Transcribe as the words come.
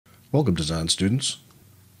Welcome, design students.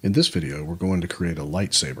 In this video, we're going to create a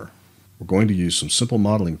lightsaber. We're going to use some simple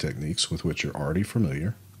modeling techniques with which you're already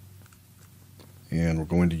familiar. And we're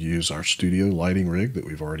going to use our studio lighting rig that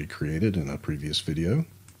we've already created in a previous video.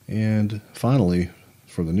 And finally,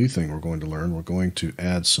 for the new thing we're going to learn, we're going to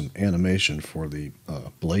add some animation for the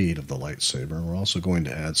blade of the lightsaber. And we're also going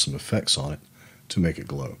to add some effects on it to make it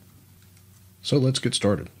glow. So let's get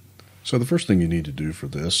started. So the first thing you need to do for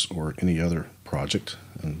this or any other project,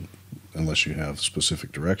 unless you have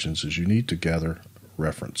specific directions, is you need to gather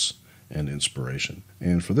reference and inspiration.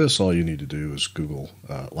 And for this, all you need to do is Google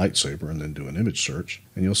lightsaber and then do an image search,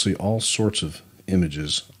 and you'll see all sorts of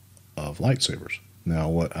images of lightsabers. Now,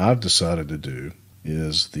 what I've decided to do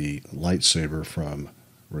is the lightsaber from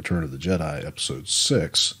Return of the Jedi Episode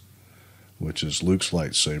 6, which is Luke's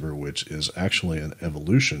lightsaber, which is actually an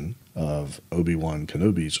evolution of Obi-Wan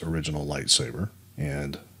Kenobi's original lightsaber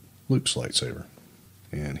and Luke's lightsaber.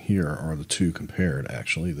 And here are the two compared,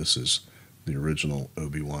 actually. This is the original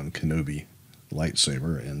Obi-Wan Kenobi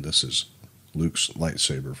lightsaber, and this is Luke's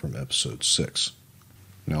lightsaber from Episode 6.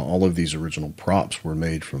 Now, all of these original props were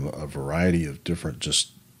made from a variety of different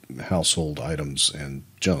just household items and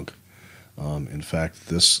junk. In fact,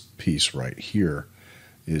 this piece right here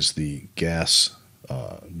is the gas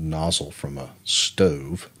nozzle from a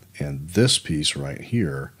stove, and this piece right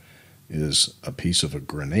here is a piece of a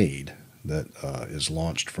grenade that is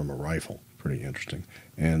launched from a rifle. Pretty interesting.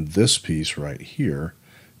 And this piece right here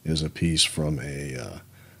is a piece from a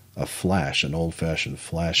flash, an old-fashioned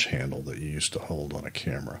flash handle that you used to hold on a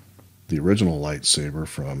camera. The original lightsaber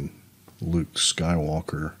from Luke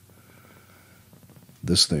Skywalker,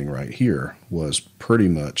 this thing right here, was pretty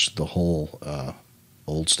much the whole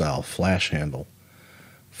old-style flash handle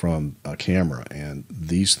from a camera, and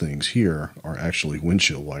these things here are actually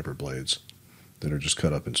windshield wiper blades that are just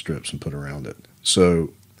cut up in strips and put around it.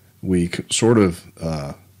 So we sort of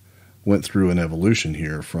went through an evolution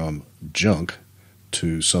here from junk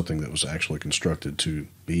to something that was actually constructed to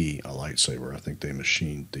be a lightsaber. I think they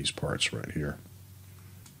machined these parts right here.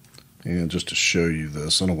 And just to show you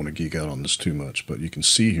this, I don't want to geek out on this too much, but you can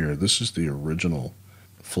see here, this is the original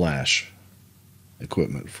flash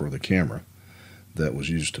equipment for the camera that was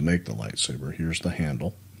used to make the lightsaber. Here's the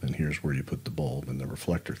handle, and here's where you put the bulb and the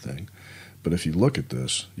reflector thing. But if you look at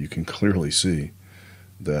this, you can clearly see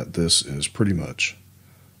that this is pretty much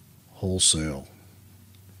wholesale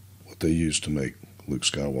what they used to make Luke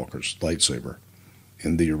Skywalker's lightsaber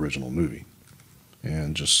in the original movie.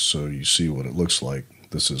 And just so you see what it looks like,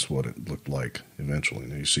 this is what it looked like eventually.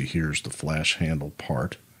 Now you see here's the flash handle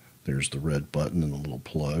part. There's the red button and the little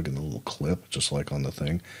plug and the little clip, just like on the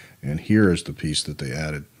thing. And here is the piece that they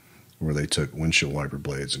added where they took windshield wiper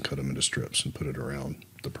blades and cut them into strips and put it around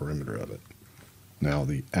the perimeter of it. Now,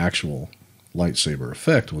 the actual lightsaber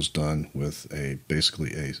effect was done with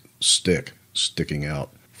basically a stick sticking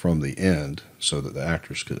out from the end so that the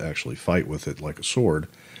actors could actually fight with it like a sword,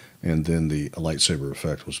 and then the lightsaber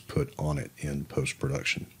effect was put on it in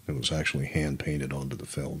post-production. It was actually hand-painted onto the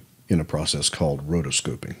film in a process called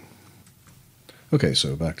rotoscoping. Okay,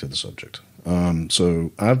 so back to the subject.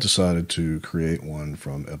 So I've decided to create one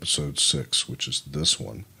from Episode 6, which is this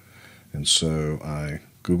one. And so I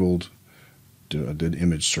Googled, I did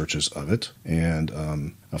image searches of it, and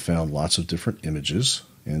I found lots of different images.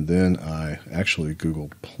 And then I actually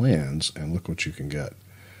Googled plans, and look what you can get.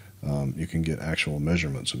 You can get actual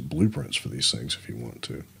measurements and blueprints for these things if you want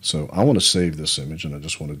to. So I want to save this image, and I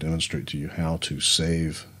just want to demonstrate to you how to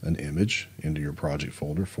save an image into your project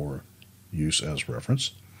folder for use as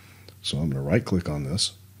reference. So I'm going to right-click on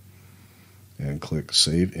this and click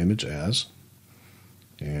Save Image As.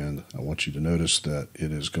 And I want you to notice that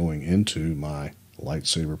it is going into my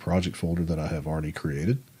lightsaber project folder that I have already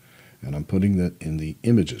created, and I'm putting that in the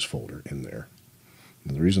Images folder in there.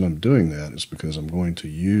 And the reason I'm doing that is because I'm going to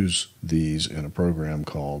use these in a program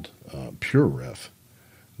called PureRef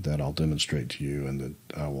that I'll demonstrate to you and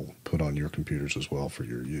that I will put on your computers as well for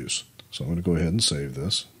your use. So I'm going to go ahead and save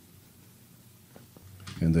this.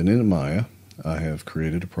 And then in Maya, I have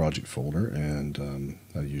created a project folder, and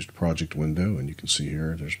I used project window, and you can see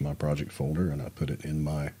here, there's my project folder, and I put it in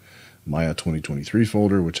my Maya 2023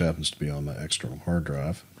 folder, which happens to be on my external hard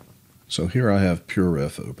drive. So here I have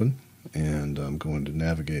PureRef open, and I'm going to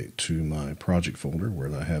navigate to my project folder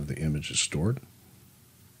where I have the images stored.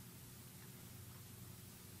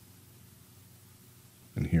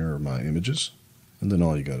 And here are my images. And then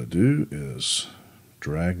all you got to do is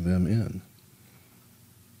drag them in.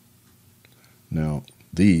 Now,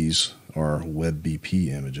 these are WebBP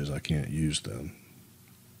images. I can't use them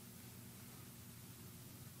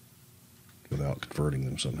without converting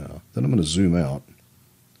them somehow. Then I'm going to zoom out,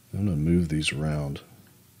 and I'm going to move these around.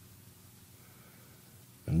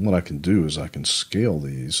 And what I can do is I can scale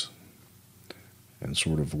these and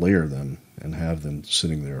sort of layer them and have them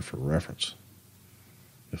sitting there for reference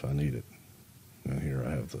if I need it. And here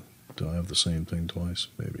I have do I have the same thing twice?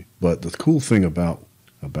 Maybe. But the cool thing about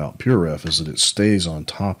PureRef is that it stays on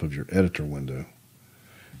top of your editor window,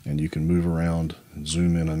 and you can move around and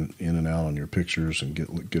zoom in and out on your pictures and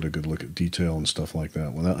get a good look at detail and stuff like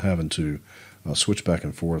that without having to switch back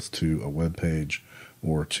and forth to a web page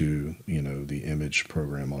or to, the image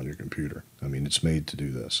program on your computer. I mean, it's made to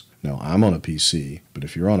do this. Now, I'm on a PC, but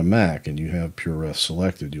if you're on a Mac and you have PureRef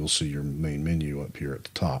selected, you'll see your main menu up here at the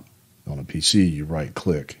top. On a PC, you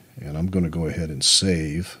right-click, and I'm going to go ahead and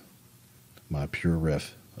save my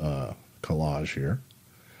PureRef collage here,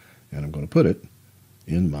 and I'm going to put it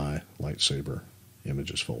in my lightsaber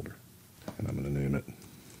images folder, and I'm going to name it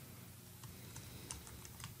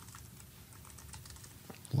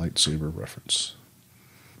lightsaber reference.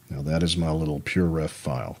 Now that is my little PureRef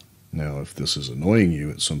file. Now if this is annoying you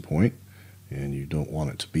at some point and you don't want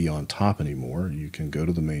it to be on top anymore, you can go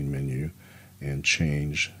to the main menu and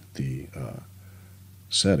change the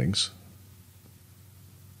settings.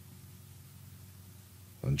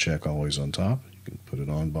 Uncheck always on top. You can put it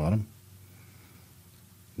on bottom.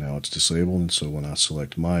 Now it's disabled, and so when I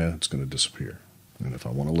select Maya, it's going to disappear. And if I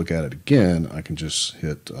want to look at it again, I can just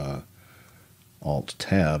hit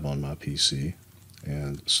Alt-Tab on my PC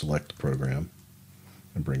and select the program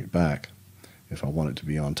and bring it back. If I want it to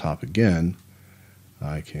be on top again,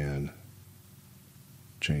 I can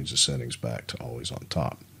change the settings back to always on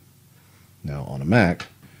top. Now on a Mac,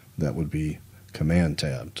 that would be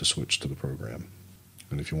Command-Tab to switch to the program.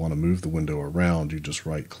 And if you want to move the window around, you just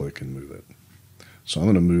right-click and move it. So I'm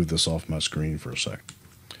going to move this off my screen for a sec.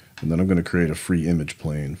 And then I'm going to create a free image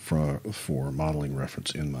plane for modeling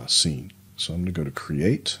reference in my scene. So I'm going to go to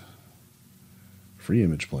Create, Free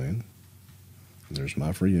Image Plane. And there's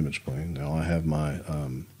my free image plane. Now I have my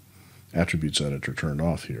attributes editor turned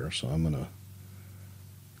off here, so I'm going to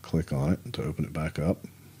click on it to open it back up.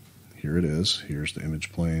 Here it is. Here's the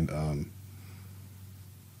image plane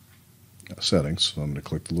settings. So I'm going to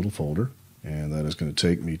click the little folder, and that is going to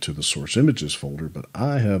take me to the source images folder, but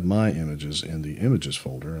I have my images in the images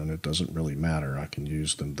folder, and it doesn't really matter. I can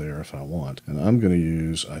use them there if I want. And I'm going to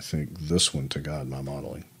use, I think, this one to guide my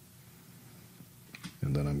modeling.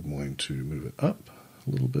 And then I'm going to move it up a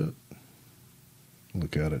little bit.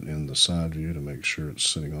 Look at it in the side view to make sure it's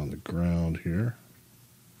sitting on the ground here.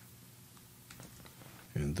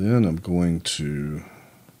 And then I'm going to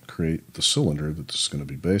create the cylinder that this is going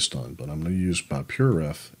to be based on. But I'm going to use my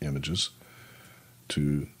PureRef images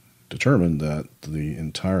to determine that the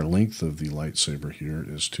entire length of the lightsaber here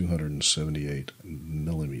is 278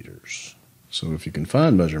 millimeters. So if you can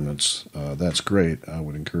find measurements, that's great. I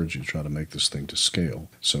would encourage you to try to make this thing to scale.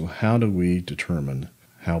 So how do we determine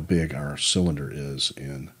how big our cylinder is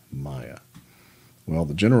in Maya? Well,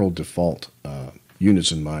 the general default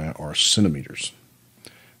units in Maya are centimeters.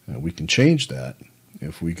 We can change that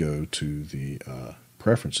if we go to the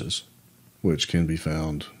Preferences, which can be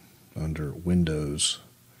found under Windows,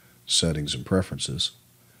 Settings and Preferences.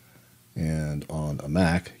 And on a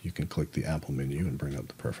Mac, you can click the Apple menu and bring up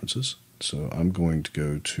the Preferences. So I'm going to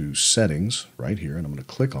go to Settings right here, and I'm going to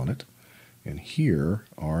click on it. And here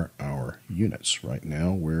are our units. Right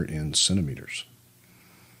now we're in centimeters.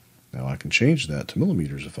 Now I can change that to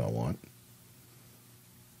millimeters if I want,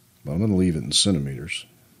 but I'm going to leave it in centimeters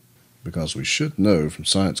because we should know from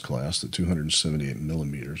science class that 278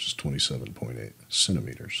 millimeters is 27.8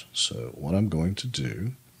 centimeters. So what I'm going to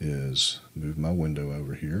do is move my window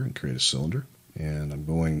over here and create a cylinder, and I'm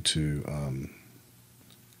going to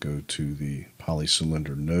go to the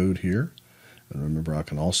polycylinder node here. And remember, I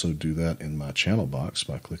can also do that in my channel box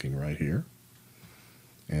by clicking right here.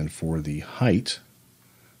 And for the height,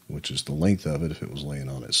 which is the length of it if it was laying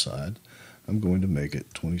on its side, I'm going to make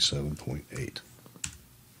it 27.8.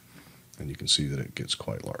 And you can see that it gets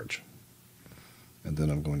quite large. And then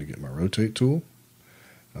I'm going to get my rotate tool.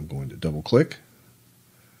 I'm going to double click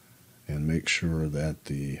and make sure that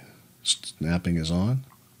the snapping is on.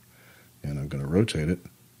 And I'm going to rotate it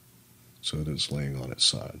so that it's laying on its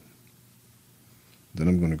side. Then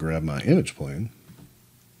I'm going to grab my image plane,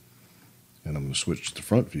 and I'm going to switch to the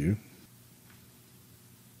front view.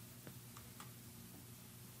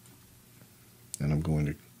 And I'm going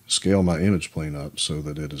to scale my image plane up so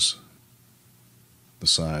that it is the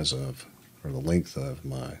size of, or the length of,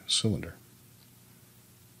 my cylinder.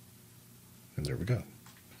 And there we go.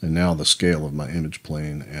 And now the scale of my image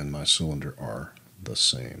plane and my cylinder are the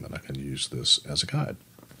same, and I can use this as a guide.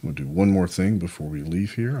 I'm going to do one more thing before we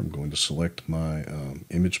leave here. I'm going to select my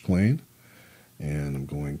image plane, and I'm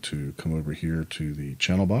going to come over here to the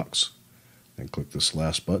channel box and click this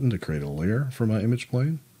last button to create a layer for my image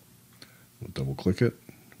plane. I'll double click it,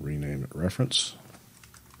 rename it reference,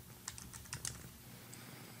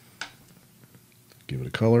 give it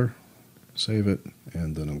a color, save it,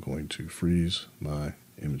 and then I'm going to freeze my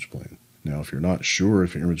image plane. Now if you're not sure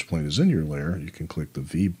if your image plane is in your layer, you can click the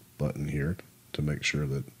V button here to make sure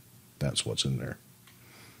that that's what's in there.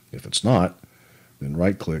 If it's not, then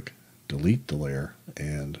right click, delete the layer,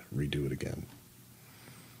 and redo it again.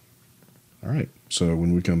 Alright, so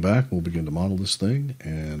when we come back, we'll begin to model this thing,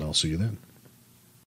 and I'll see you then.